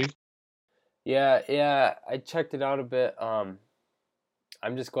game this week? Yeah, I checked it out a bit. I'm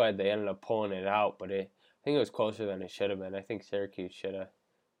just glad they ended up pulling it out, but I think it was closer than it should have been. I think Syracuse should have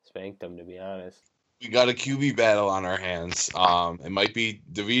spanked them, to be honest. We got a QB battle on our hands. It might be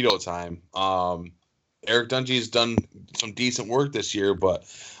DeVito time. Eric Dungey has done some decent work this year, but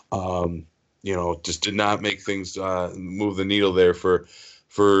just did not make things move the needle there for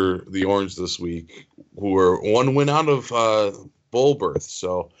the Orange this week, who are one win out of bowl berth.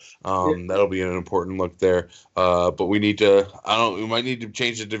 So that'll be an important look there. But we need to. We might need to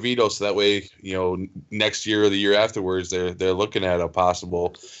change the DeVito so that way next year or the year afterwards they're looking at a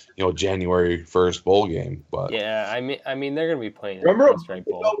possible January 1st bowl game. But yeah, I mean they're gonna be playing. Remember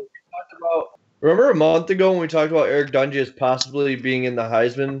a month ago when we talked about Eric Dungey as possibly being in the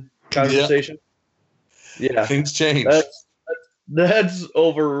Heisman conversation? Yeah. Things change. That's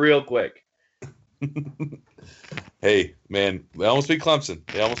over real quick. Hey, man, they almost beat Clemson.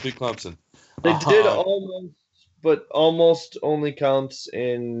 They did almost, but almost only counts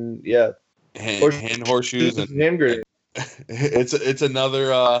in hand horseshoes and hand grenades. It's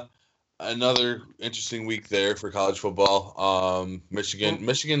another interesting week there for college football.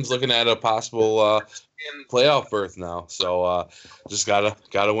 Michigan's looking at a possible playoff berth now, so just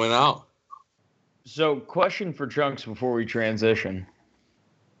gotta win out. So, question for Chunks before we transition,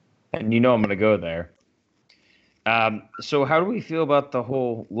 and I'm going to go there. So, how do we feel about the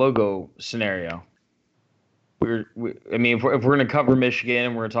whole logo scenario? If we're going to cover Michigan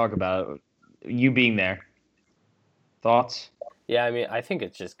and we're going to talk about it, you being there, thoughts? Yeah, I mean, I think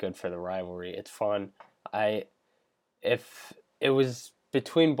it's just good for the rivalry. It's fun. If it was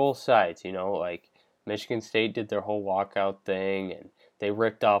between both sides, like Michigan State did their whole walkout thing, and they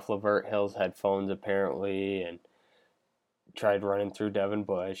ripped off Lavert Hill's headphones apparently, and tried running through Devin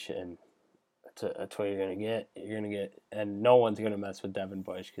Bush, and that's what you're gonna get. And no one's gonna mess with Devin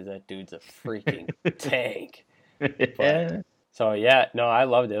Bush because that dude's a freaking tank. So yeah, no, I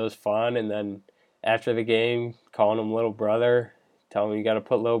loved it. It was fun, and then after the game, calling him little brother, telling him you got to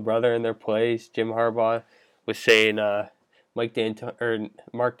put little brother in their place. Jim Harbaugh was saying Mark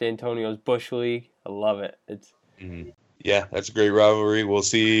D'Antonio's Bush League. I love it. Yeah, that's a great rivalry. We'll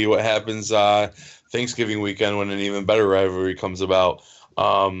see what happens Thanksgiving weekend when an even better rivalry comes about.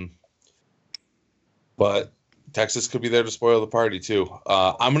 But Texas could be there to spoil the party too.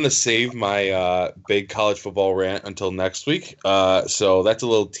 I'm going to save my big college football rant until next week. So that's a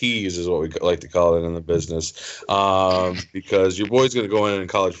little tease is what we like to call it in the business, because your boy's going to go in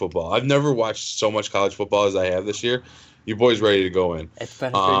college football. I've never watched so much college football as I have this year. Your boy's ready to go in. It's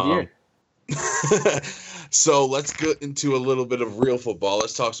been a good year. So let's get into a little bit of real football.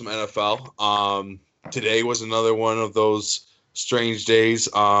 Let's talk some NFL. Today was another one of those strange days.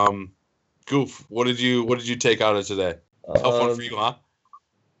 Goof, what did you take out of today? How fun for you, huh?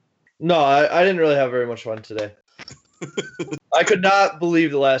 No, I didn't really have very much fun today. I could not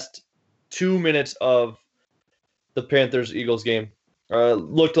believe the last 2 minutes of the Panthers-Eagles game.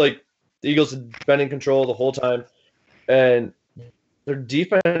 Looked like the Eagles had been in control the whole time, and their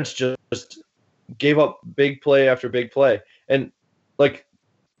defense just gave up big play after big play. And like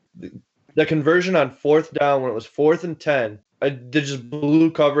the conversion on fourth down when it was 4th and 10, I did just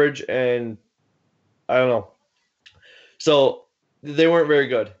blew coverage, and I don't know. So they weren't very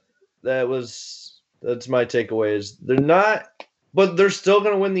good. That's my takeaway. Is they're not, but they're still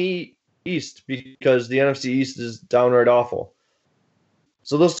going to win the East because the NFC East is downright awful.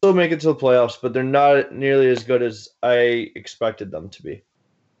 So they'll still make it to the playoffs, but they're not nearly as good as I expected them to be.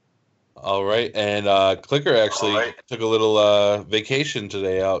 All right, and Clicker actually took a little vacation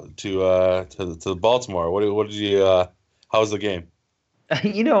today out to Baltimore. What did you? How was the game?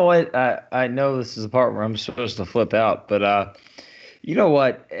 You know what? I know this is the part where I'm supposed to flip out, but you know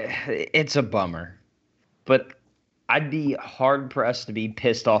what? It's a bummer. but I'd be hard pressed to be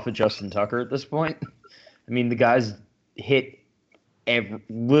pissed off at Justin Tucker at this point. I mean, the guy's hit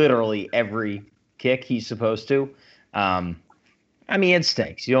literally every kick he's supposed to. I mean, it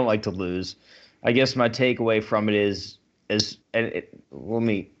stinks. You don't like to lose. I guess my takeaway from it is let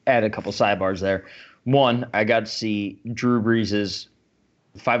me add a couple sidebars there. One, I got to see Drew Brees'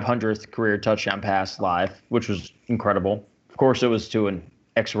 500th career touchdown pass live, which was incredible. Of course, it was to an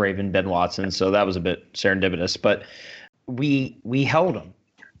ex-Raven, Ben Watson, so that was a bit serendipitous. But we held them,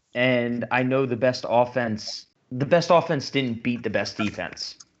 and I know the best offense didn't beat the best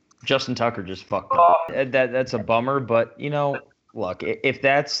defense. Justin Tucker just fucked up. That's a bummer, but look, if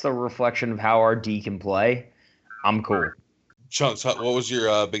that's the reflection of how our D can play, I'm cool. Chunks, what was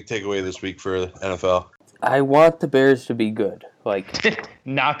your big takeaway this week for NFL? I want the Bears to be good. Like,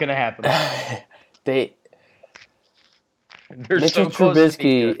 not gonna happen. They're Mitchell so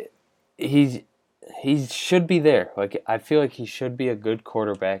Trubisky, he should be there. Like, I feel like he should be a good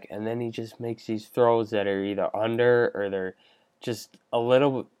quarterback, and then he just makes these throws that are either under or they're just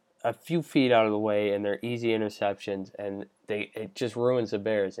a few feet out of the way, and they're easy interceptions, and it just ruins the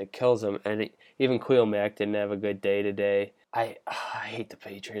Bears. It kills them, and even Khalil Mack didn't have a good day today. I hate the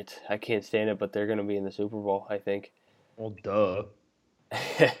Patriots. I can't stand it, but they're going to be in the Super Bowl, I think. Well, duh.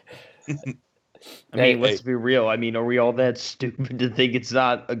 I mean, let's be real. I mean, are we all that stupid to think it's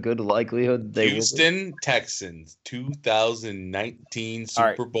not a good likelihood they Houston Texans 2019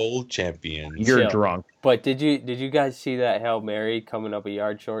 Super Bowl champions. You're drunk. But did you guys see that Hail Mary coming up a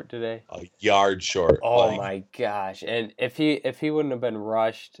yard short today? A yard short. Oh my gosh. And if he wouldn't have been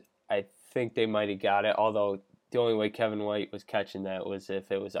rushed, I think they might have got it. Although the only way Kevin White was catching that was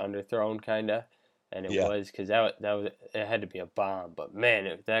if it was underthrown kind of. And it was, because it had to be a bomb. But, man,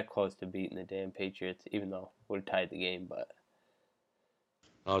 it was that close to beating the damn Patriots, even though it would have tied the game. But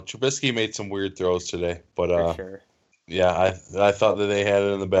Trubisky made some weird throws today. But, for sure. Yeah, I thought that they had it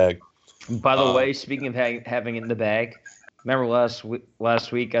in the bag. By the way, speaking of having it in the bag, remember last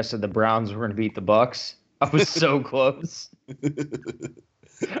week I said the Browns were going to beat the Bucks? I was so close.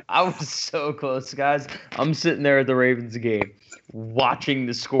 I was so close, guys. I'm sitting there at the Ravens game watching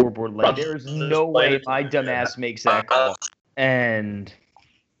the scoreboard. Like, there's no way my dumbass makes that call. And,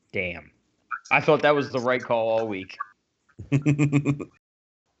 damn. I thought that was the right call all week.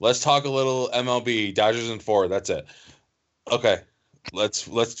 Let's talk a little MLB. Dodgers in 4. That's it. Okay. Let's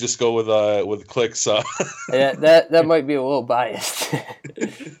just go with clicks. Yeah, that might be a little biased.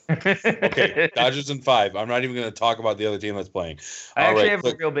 Okay, Dodgers in 5. I'm not even going to talk about the other team that's playing. I actually have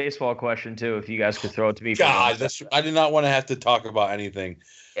a real baseball question too. If you guys could throw it to me. God, I did not want to have to talk about anything.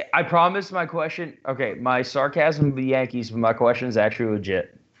 I promise my question. Okay, my sarcasm of the Yankees, but my question is actually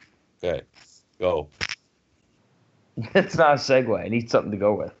legit. Okay, go. That's not a segue. I need something to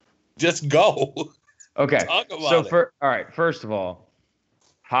go with. Just go. Okay. Talk about it. All right. First of all,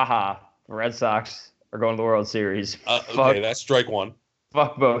 the Red Sox are going to the World Series. Okay, that's strike one.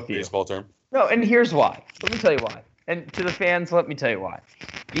 Fuck both of you. Baseball term. No, and here's why. Let me tell you why. And to the fans, let me tell you why.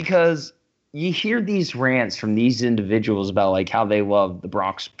 Because you hear these rants from these individuals about like how they love the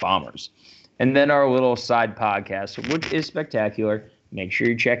Bronx Bombers. And then our little side podcast, which is spectacular. Make sure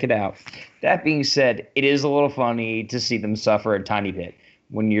you check it out. That being said, it is a little funny to see them suffer a tiny bit.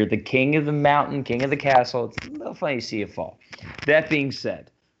 When you're the king of the mountain, king of the castle, it's a little funny to see it fall. That being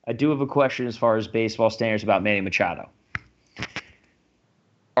said, I do have a question as far as baseball standards about Manny Machado.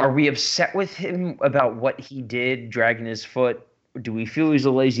 Are we upset with him about what he did, dragging his foot? Do we feel he's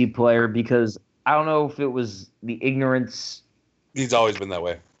a lazy player? Because I don't know if it was the ignorance. He's always been that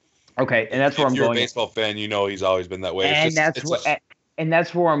way. Okay, and that's where I'm going. If you're a baseball fan, you know he's always been that way. And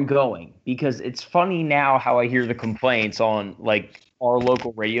that's where I'm going. Because it's funny now how I hear the complaints on like our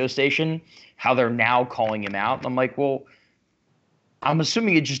local radio station, how they're now calling him out. And I'm like, well, I'm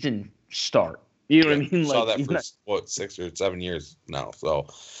assuming it just didn't start. You know what I mean? Saw that for 6 or 7 years now. So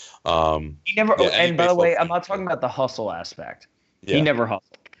he never. And by the way, I'm not talking about the hustle aspect. Yeah. He never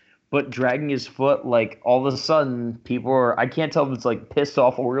hustled. But dragging his foot, like all of a sudden, people are. I can't tell if it's like pissed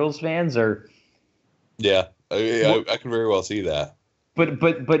off Orioles fans or. Yeah, I can very well see that.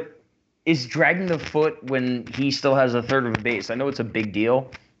 But is dragging the foot when he still has a third of a base? I know it's a big deal.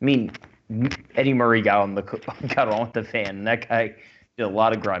 I mean, Eddie Murray got on with the fan, and that guy did a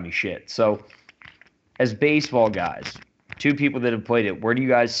lot of grimy shit. So, as baseball guys, two people that have played it, where do you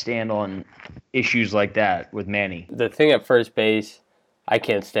guys stand on issues like that with Manny? The thing at first base, I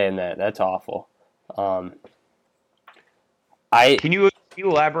can't stand that. That's awful. Can you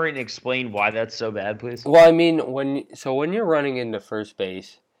elaborate and explain why that's so bad, please? Well, I mean, when you're running into first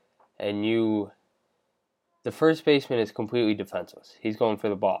base, and the first baseman is completely defenseless. He's going for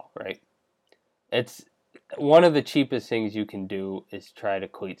the ball, right? one of the cheapest things you can do is try to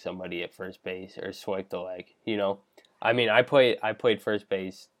cleat somebody at first base or swipe the leg. You know, I mean, I played first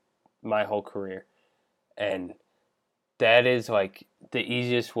base my whole career, and that is like the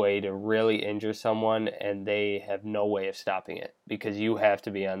easiest way to really injure someone, and they have no way of stopping it because you have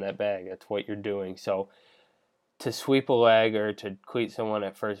to be on that bag. That's what you're doing. So to sweep a leg or to cleat someone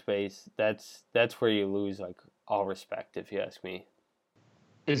at first base, that's where you lose like all respect, if you ask me.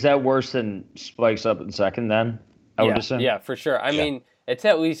 Is that worse than spikes up in second then? I would assume. Yeah, for sure. I mean, it's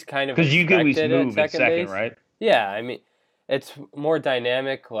at least kind of because you can at least expected move at second, base. right? Yeah, I mean, it's more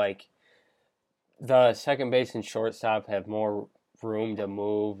dynamic. Like the second base and shortstop have more room to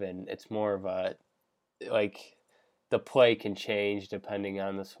move, and it's more of a like the play can change depending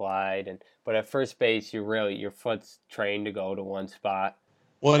on the slide. But at first base, your foot's trained to go to one spot.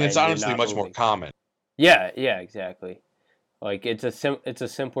 Well, and it's honestly much more common. Yeah, exactly. Like it's a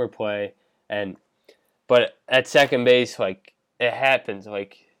simpler play, but at second base, like it happens.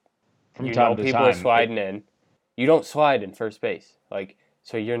 Like from time to people time, are sliding in. You don't slide in first base, like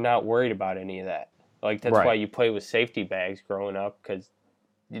so you're not worried about any of that. Like that's why you play with safety bags growing up because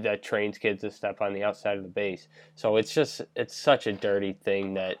that trains kids to step on the outside of the base. So it's such a dirty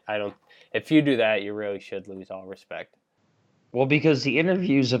thing that if you do that, you really should lose all respect. Well, because the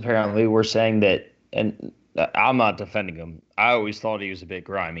interviews apparently were saying that, and I'm not defending him. I always thought he was a bit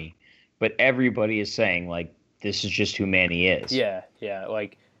grimy, but everybody is saying like this is just who Manny is. Yeah.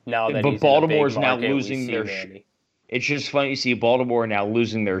 Like now that but he's Baltimore's in a big market, now losing their. It's just funny to see Baltimore now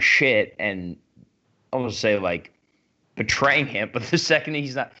losing their shit and I want to say like betraying him. But the second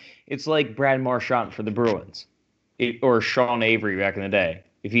he's not, it's like Brad Marchand for the Bruins, or Sean Avery back in the day.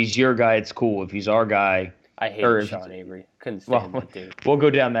 If he's your guy, it's cool. If he's our guy, I hate Sean Avery. Couldn't stand that dude. We'll go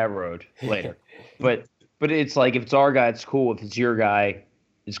down that road later. But it's like if it's our guy, it's cool. If it's your guy,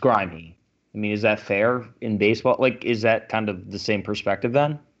 it's grimy. I mean, is that fair in baseball? Like, is that kind of the same perspective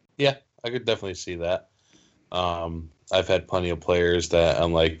then? Yeah, I could definitely see that. I've had plenty of players that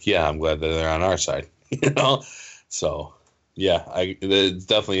I'm like, yeah, I'm glad that they're on our side, you know? So, yeah, it's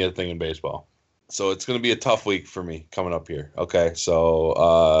definitely a thing in baseball. So it's going to be a tough week for me coming up here. Okay,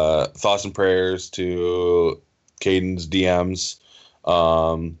 so thoughts and prayers to Caden's DMs.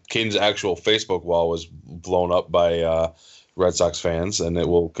 Caden's actual Facebook wall was blown up by Red Sox fans, and it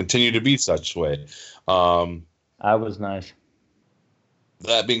will continue to be such way. That was nice.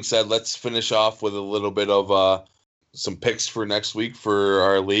 That being said, let's finish off with a little bit of some picks for next week for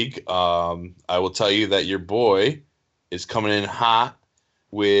our league. I will tell you that your boy is coming in hot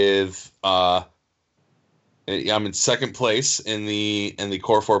with I'm in second place in the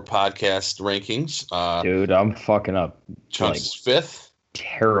Core 4 podcast rankings. Dude, I'm fucking up. Chunks is fifth.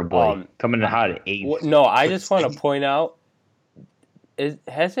 Terribly. Coming in hot at 8th. No, I just want to point out,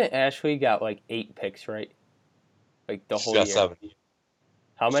 hasn't Ashley got like 8 picks, right? Like the whole year. She's got 7.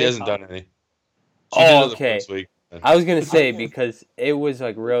 How many? She hasn't done any. Okay. First week. I was gonna say because it was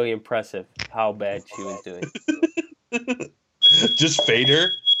like really impressive how bad she was doing. Just fade her.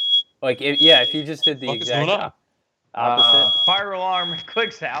 Like if you just did the exact opposite. Fire alarm at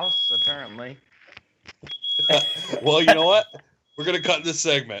Click's house, apparently. Well, you know what? We're gonna cut this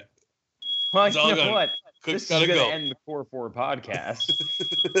segment. Well, you know what? Click's this is gotta gonna go. end the Core 4 podcast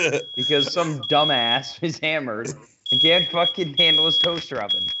because some dumbass is hammered and can't fucking handle his toaster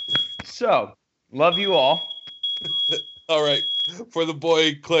oven. So, love you all. All right. For the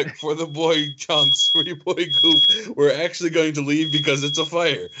boy Click, for the boy Chunks, for your boy Goop, we're actually going to leave because it's a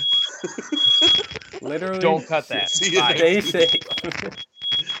fire. Literally. Don't cut that. See you Bye. Stay safe.